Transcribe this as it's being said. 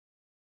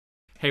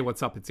Hey,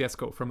 what's up? It's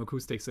Jesco from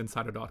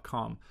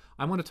AcousticsInsider.com.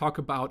 I want to talk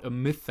about a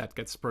myth that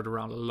gets spread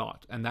around a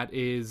lot, and that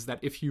is that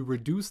if you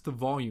reduce the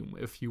volume,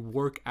 if you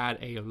work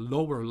at a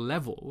lower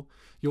level,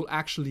 you'll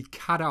actually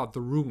cut out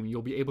the room.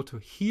 You'll be able to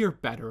hear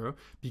better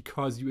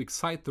because you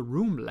excite the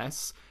room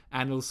less,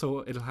 and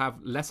also it'll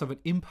have less of an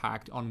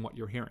impact on what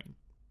you're hearing.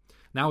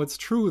 Now, it's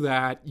true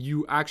that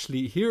you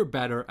actually hear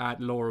better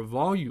at lower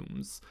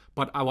volumes,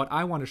 but what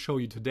I want to show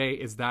you today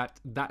is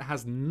that that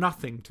has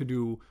nothing to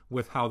do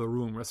with how the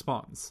room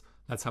responds.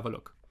 Let's have a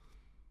look.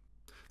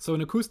 So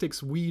in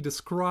acoustics, we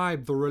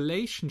describe the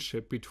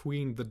relationship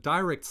between the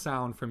direct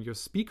sound from your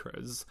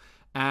speakers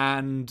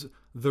and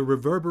the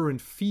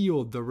reverberant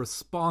field, the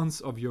response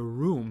of your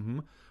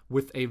room,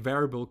 with a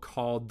variable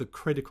called the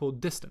critical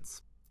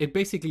distance. It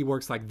basically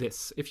works like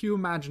this. If you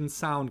imagine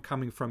sound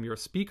coming from your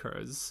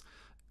speakers,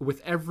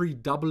 with every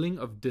doubling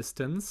of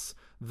distance,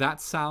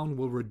 that sound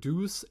will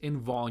reduce in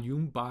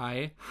volume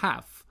by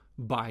half,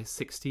 by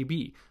 6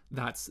 dB.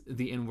 That's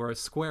the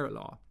inverse square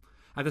law.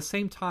 At the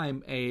same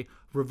time, a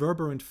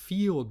reverberant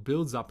field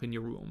builds up in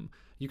your room.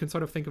 You can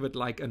sort of think of it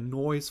like a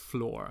noise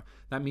floor.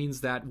 That means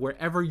that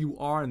wherever you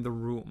are in the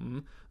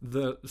room,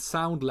 the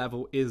sound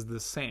level is the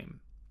same.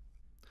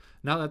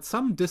 Now, at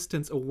some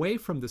distance away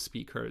from the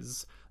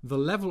speakers, the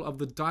level of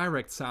the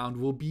direct sound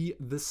will be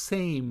the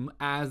same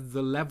as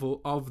the level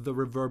of the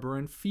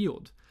reverberant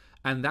field,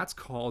 and that's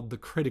called the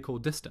critical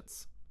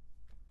distance.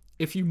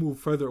 If you move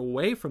further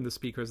away from the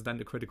speakers than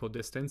the critical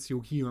distance,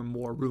 you'll hear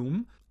more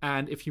room,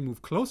 and if you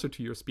move closer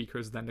to your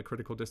speakers than the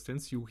critical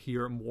distance, you'll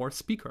hear more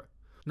speaker.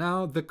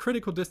 Now, the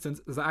critical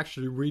distance is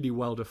actually really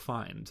well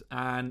defined,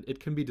 and it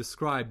can be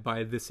described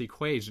by this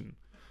equation.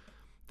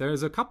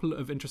 There's a couple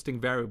of interesting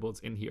variables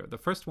in here. The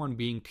first one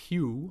being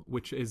Q,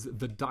 which is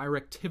the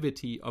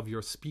directivity of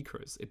your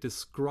speakers. It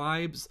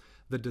describes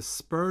the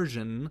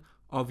dispersion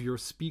of your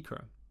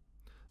speaker.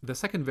 The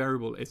second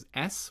variable is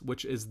S,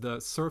 which is the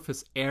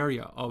surface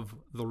area of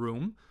the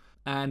room,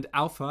 and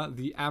alpha,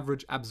 the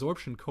average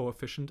absorption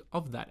coefficient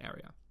of that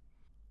area.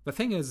 The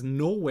thing is,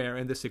 nowhere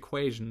in this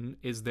equation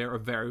is there a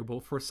variable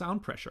for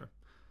sound pressure.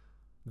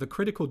 The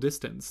critical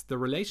distance, the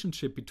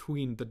relationship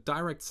between the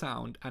direct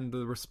sound and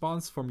the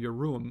response from your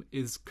room,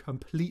 is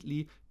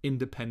completely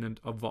independent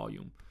of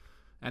volume.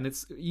 And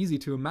it's easy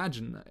to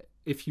imagine,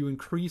 if you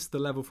increase the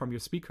level from your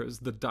speakers,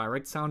 the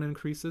direct sound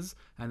increases,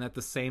 and at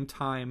the same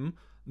time,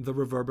 the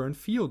reverberant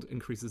field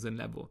increases in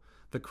level.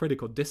 The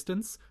critical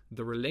distance,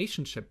 the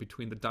relationship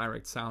between the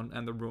direct sound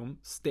and the room,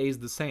 stays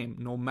the same,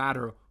 no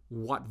matter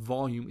what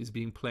volume is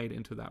being played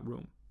into that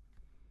room.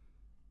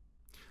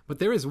 But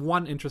there is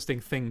one interesting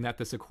thing that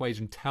this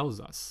equation tells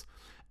us,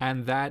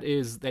 and that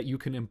is that you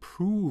can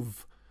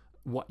improve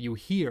what you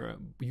hear.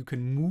 You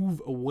can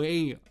move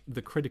away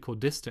the critical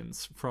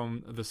distance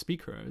from the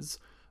speakers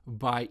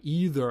by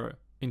either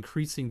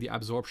increasing the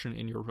absorption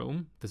in your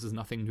room. This is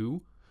nothing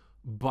new.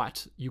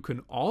 But you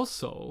can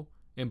also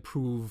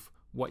improve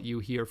what you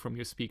hear from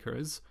your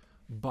speakers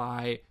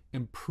by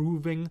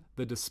improving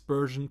the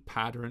dispersion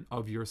pattern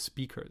of your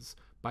speakers,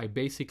 by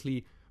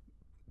basically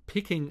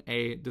picking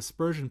a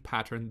dispersion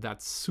pattern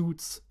that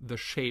suits the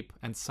shape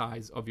and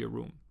size of your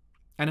room.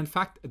 And in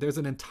fact, there's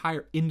an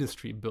entire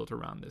industry built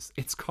around this.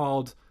 It's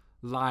called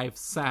live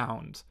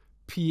sound,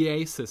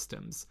 PA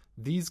systems.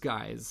 These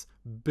guys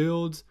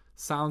build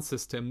sound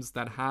systems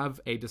that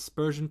have a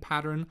dispersion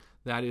pattern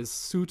that is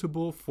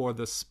suitable for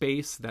the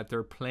space that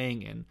they're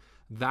playing in.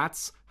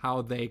 That's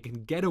how they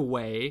can get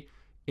away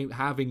in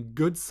having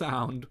good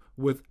sound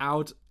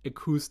without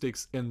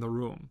acoustics in the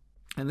room.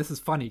 And this is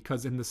funny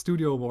because in the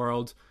studio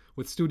world,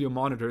 with studio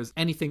monitors,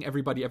 anything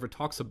everybody ever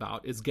talks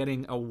about is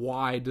getting a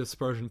wide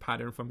dispersion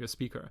pattern from your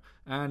speaker.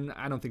 And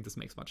I don't think this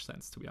makes much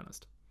sense, to be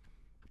honest.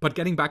 But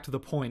getting back to the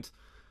point,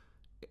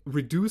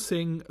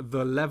 reducing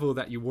the level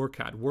that you work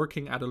at,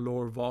 working at a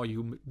lower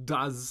volume,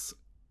 does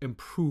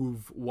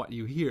improve what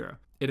you hear.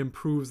 It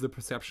improves the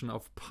perception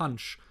of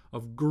punch,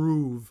 of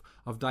groove,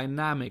 of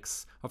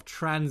dynamics, of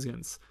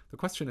transience. The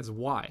question is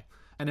why?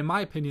 And in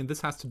my opinion,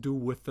 this has to do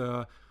with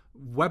the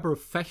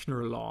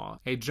Weber-Fechner law,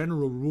 a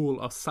general rule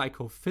of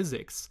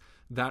psychophysics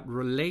that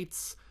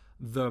relates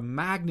the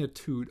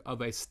magnitude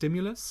of a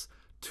stimulus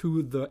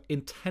to the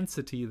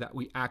intensity that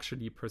we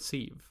actually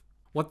perceive.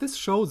 What this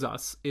shows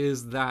us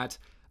is that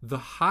the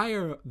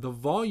higher the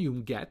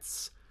volume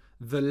gets,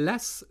 the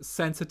less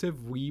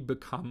sensitive we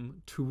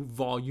become to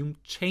volume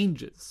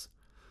changes.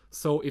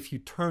 So if you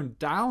turn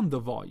down the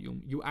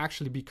volume, you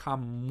actually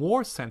become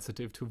more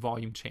sensitive to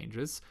volume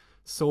changes,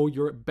 so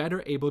you're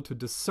better able to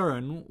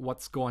discern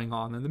what's going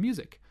on in the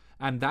music.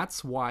 And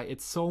that's why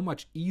it's so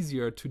much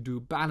easier to do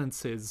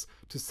balances,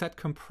 to set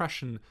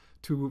compression,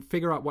 to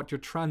figure out what your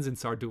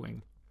transients are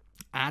doing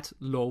at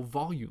low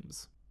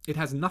volumes. It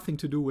has nothing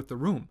to do with the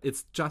room.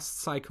 It's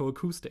just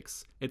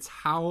psychoacoustics. It's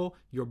how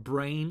your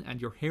brain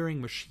and your hearing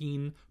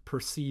machine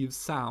perceives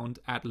sound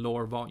at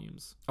lower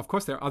volumes. Of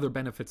course, there are other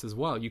benefits as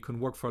well. You can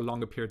work for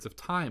longer periods of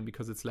time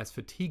because it's less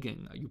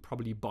fatiguing. You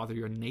probably bother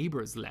your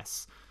neighbors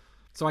less.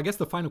 So I guess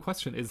the final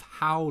question is,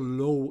 how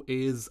low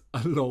is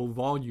a low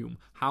volume?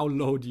 How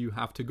low do you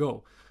have to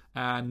go?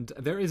 And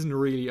there isn't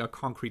really a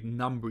concrete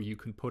number you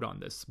can put on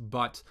this,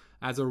 but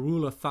as a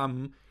rule of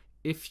thumb,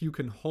 if you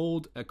can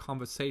hold a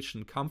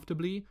conversation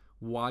comfortably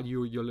while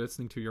you're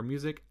listening to your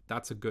music,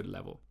 that's a good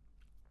level.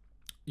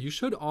 You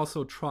should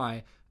also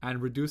try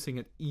and reducing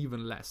it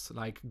even less,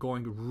 like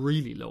going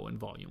really low in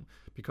volume,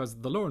 because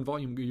the lower in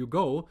volume you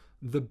go,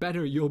 the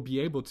better you'll be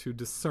able to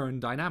discern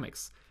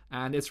dynamics.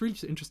 And it's really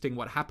interesting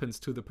what happens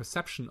to the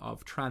perception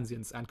of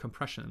transients and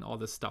compression and all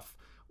this stuff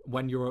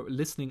when you're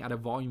listening at a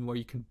volume where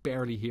you can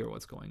barely hear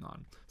what's going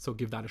on. So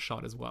give that a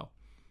shot as well.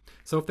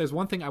 So if there's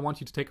one thing I want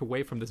you to take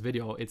away from this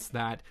video, it's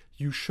that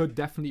you should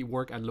definitely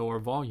work at lower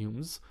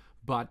volumes,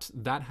 but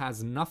that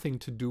has nothing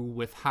to do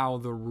with how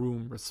the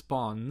room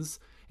responds.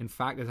 In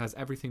fact, it has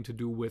everything to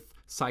do with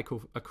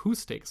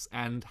psychoacoustics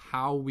and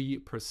how we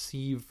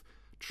perceive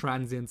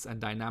transients and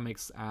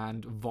dynamics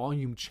and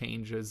volume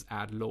changes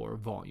at lower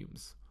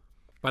volumes.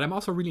 But I'm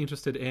also really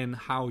interested in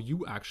how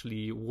you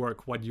actually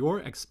work, what your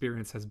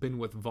experience has been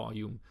with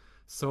volume.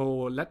 So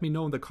let me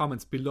know in the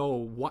comments below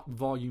what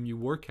volume you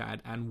work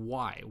at and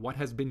why. What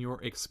has been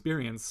your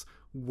experience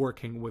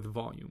working with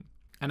volume?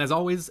 And as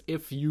always,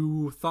 if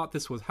you thought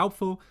this was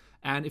helpful,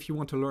 and if you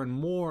want to learn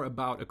more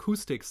about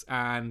acoustics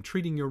and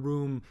treating your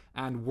room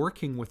and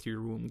working with your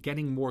room,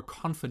 getting more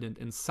confident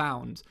in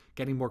sound,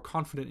 getting more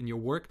confident in your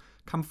work,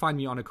 come find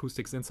me on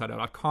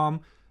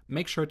acousticsinsider.com.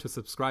 Make sure to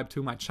subscribe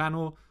to my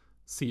channel.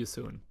 See you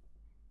soon.